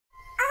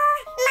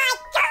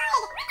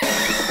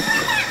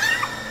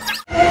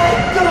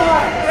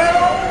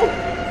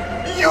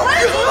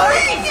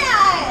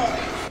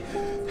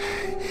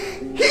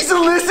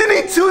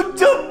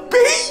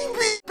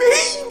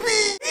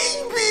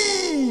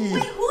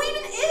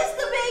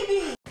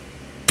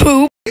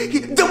poop.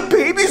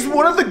 DaBaby's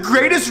one of the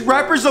greatest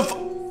rappers of...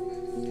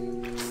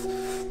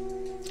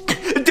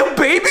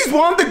 DaBaby's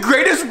one of the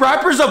greatest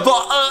rappers of...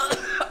 What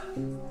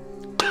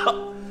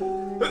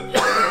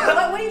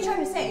are you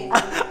trying to say?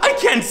 I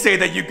can't say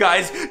that, you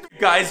guys,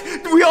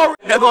 we all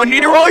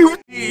need all you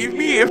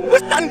me.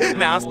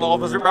 Mass law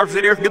was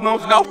represented now.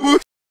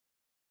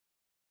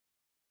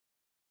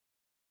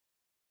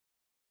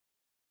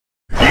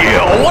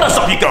 Yeah, what is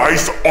up, you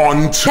guys?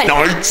 On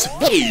tonight's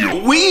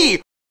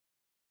we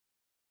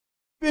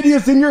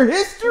videos in your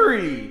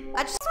history.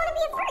 I just want to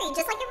be a furry,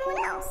 just like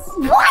everyone else.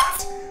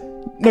 What?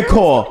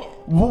 Nicole,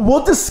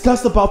 we'll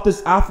discuss about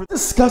this after.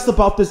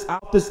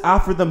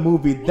 After the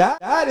movie.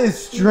 That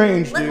is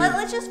strange, dude.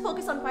 Let's just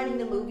focus on finding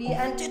the movie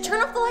and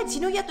turn off the lights.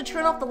 You know you have to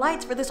turn off the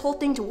lights for this whole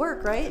thing to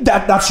work, right?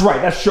 That's right.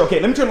 That's true. Okay,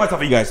 let me turn the lights off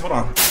for you guys. Hold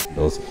on.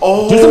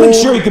 Oh, just to make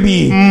sure you can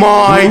be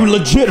my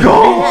legit.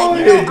 God. Yeah,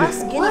 you know,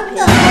 us guinea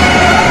pigs.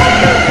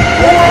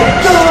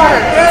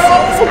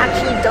 This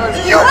actually does.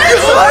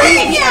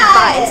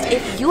 Advised,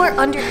 if you are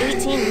under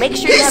 18, make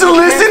sure you have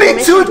listening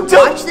to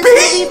watch this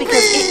movie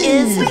because it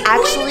is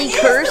actually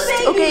cursed.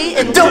 Okay,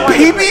 and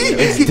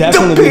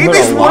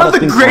DaBaby's one of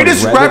the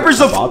greatest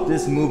rappers of... About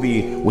this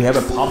movie, we have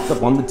it popped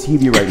up on the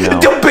TV right now.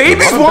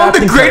 DaBaby's one of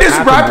the greatest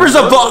rappers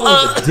of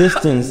the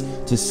distance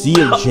to see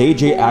if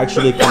JJ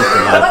actually comes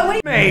to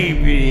life.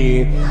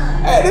 Maybe.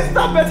 Hey, this is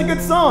not bad. It's a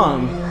good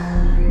song.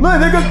 Look,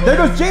 there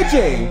goes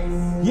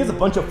JJ. He has a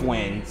bunch of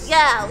friends.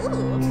 Yeah.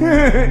 Ooh.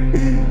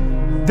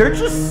 They're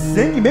just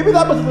singing. Maybe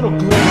that was a little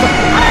glimpse.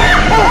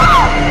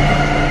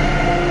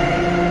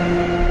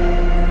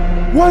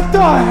 What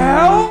the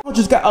hell?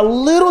 Just got a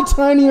little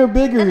tinier,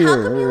 bigger And here.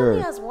 how come he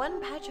only has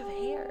one patch of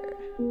hair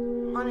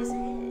on his head?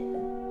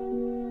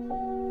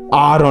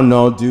 I don't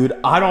know, dude.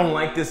 I don't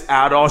like this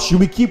at all. Should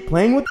we keep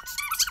playing with?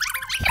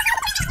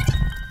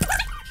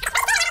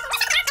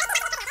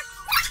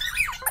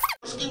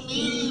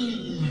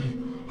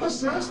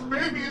 Possessed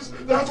babies,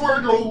 that's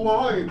where you're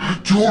lying.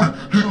 Dude,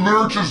 he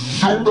literally just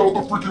zoomed out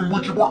the freaking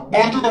Ouija board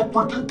onto the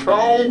freaking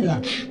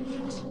couch.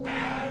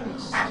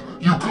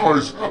 You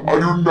guys, I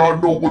do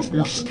not know what's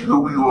more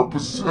scarier, a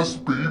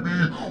possessed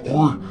baby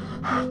or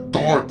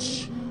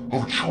thoughts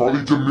of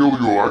Charlie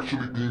D'Amelio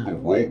actually being a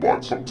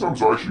robot.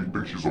 Sometimes I actually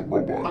think she's a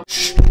robot.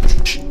 Shh. Do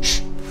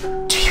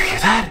you hear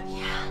that?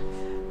 Yeah.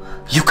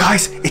 You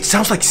guys, it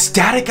sounds like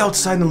static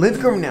outside in the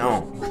living room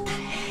now. What the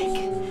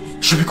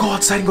heck? Should we go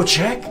outside and go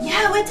check?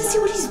 Yeah, we have to see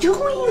what he's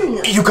doing.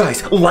 You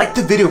guys, like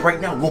the video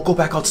right now. We'll go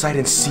back outside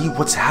and see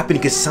what's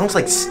happening. It sounds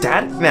like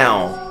static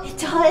now. It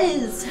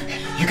does.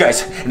 You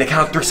guys, in the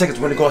count of 3 seconds,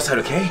 we're gonna go outside,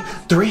 okay?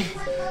 3,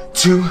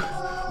 2,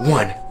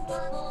 1.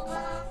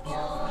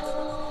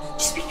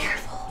 Just be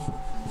careful.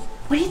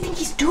 What do you think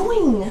he's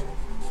doing?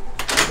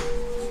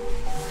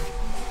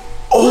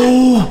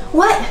 Oh!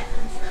 What?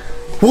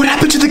 What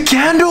happened to the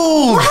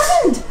candles? What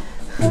happened?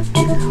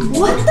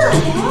 What the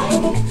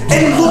heck?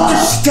 And look,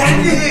 they're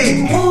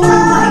static! Oh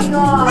my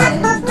god.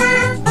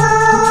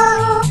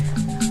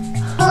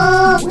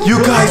 You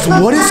guys,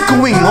 what is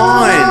going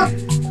on?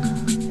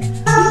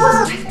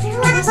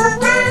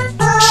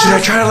 Should I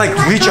try to like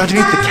reach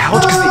underneath the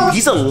couch? Because if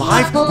he's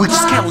alive, we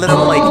just can't let him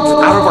like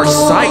out of our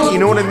sight, you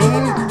know what I mean?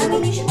 I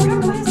mean, you should put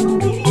him by his little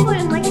baby foot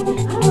and like, I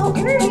don't know,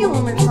 interview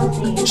him or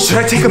something. Should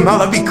I take him out?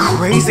 That'd be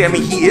crazy. I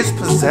mean, he is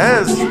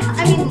possessed.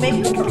 I mean, maybe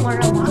we can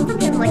learn a lot from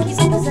him. Like, he's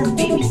a possessed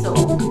baby, so.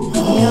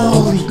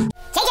 Holy.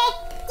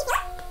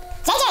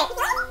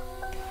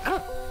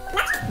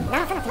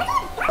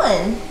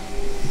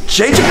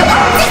 JJ!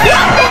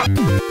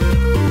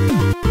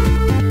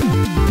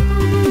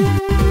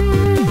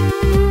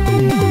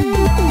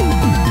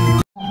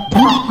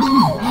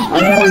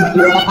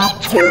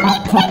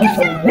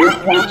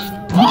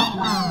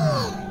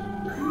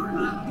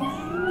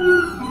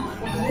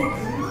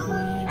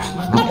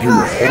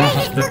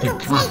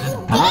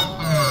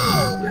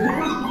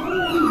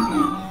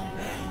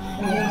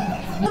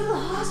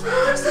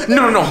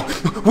 No.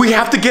 We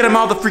have to get him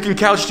out of the freaking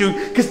couch, dude.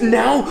 Because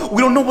now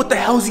we don't know what the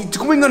hell is he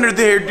doing under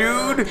there,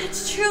 dude.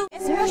 It's true.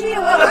 It's actually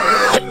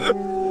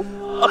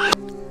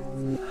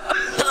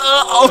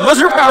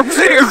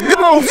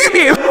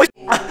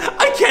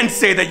I can't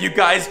say that, you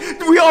guys.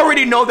 We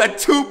already know that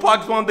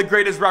Tupac's one of the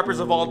greatest rappers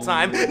of all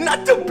time.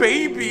 Not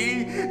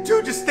DaBaby.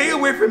 Dude, just stay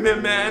away from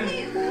him, man.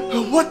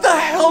 What the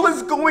hell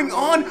is going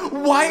on?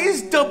 Why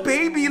is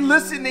DaBaby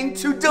listening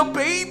to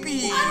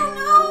DaBaby?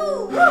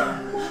 I don't know.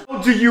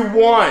 What do you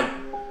want?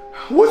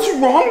 What's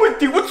wrong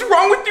with you? What's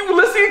wrong with you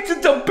listening to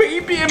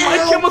DaBaby and My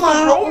Chemical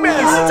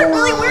Romance? It's a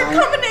really weird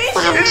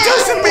combination. It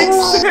doesn't make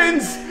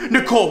sense.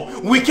 Nicole,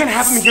 we can't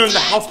have him here in the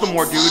house no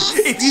more, dude.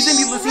 If he's gonna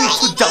be listening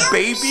to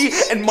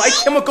DaBaby and My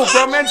Chemical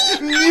Romance,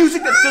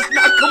 music that does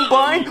not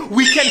combine,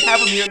 we can't have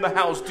him here in the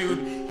house, dude.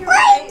 You're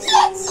right. I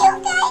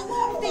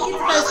think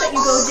it's best that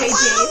you go,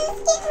 JJ.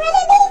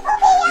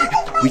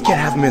 We can't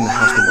have him in the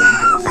house no more,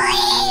 you guys.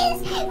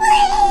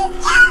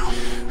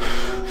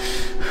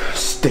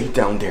 Stay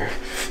down there,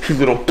 you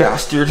little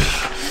bastard.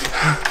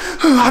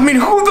 I mean,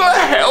 who the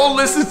hell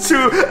listens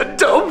to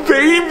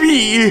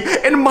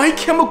DaBaby and My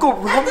Chemical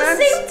Romance? At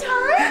the same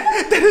time?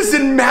 That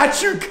doesn't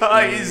match, you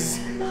guys.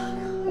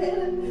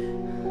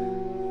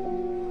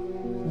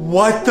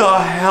 What the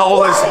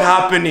hell is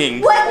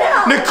happening? What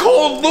now?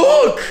 Nicole,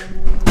 look!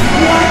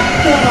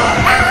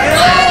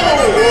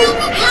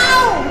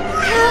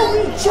 How?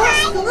 We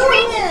just flew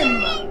him!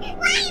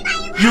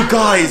 You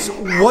guys,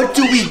 what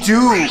do we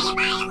do?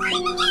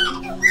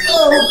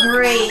 Oh,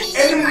 great.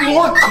 And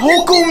what,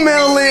 Coco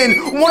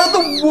Melon? One of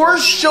the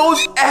worst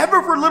shows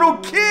ever for little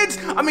kids.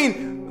 I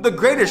mean, the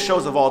greatest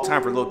shows of all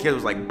time for little kids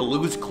was like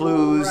Blue's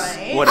Clues.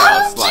 Right. What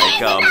else? Like,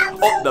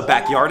 The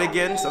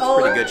Backyardigans. That's a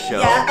pretty good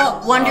show.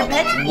 Yeah. Wonder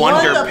Pets.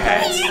 Wonder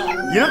Pets.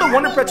 You know the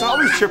Wonder Pets I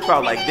always trip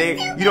out. Like they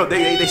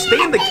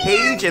stay in the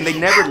cage and they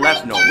never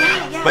left nowhere.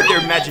 Yeah. But their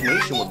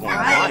imagination was going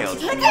wild.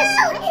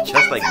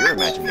 Just like your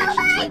imaginations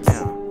right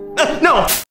now. No.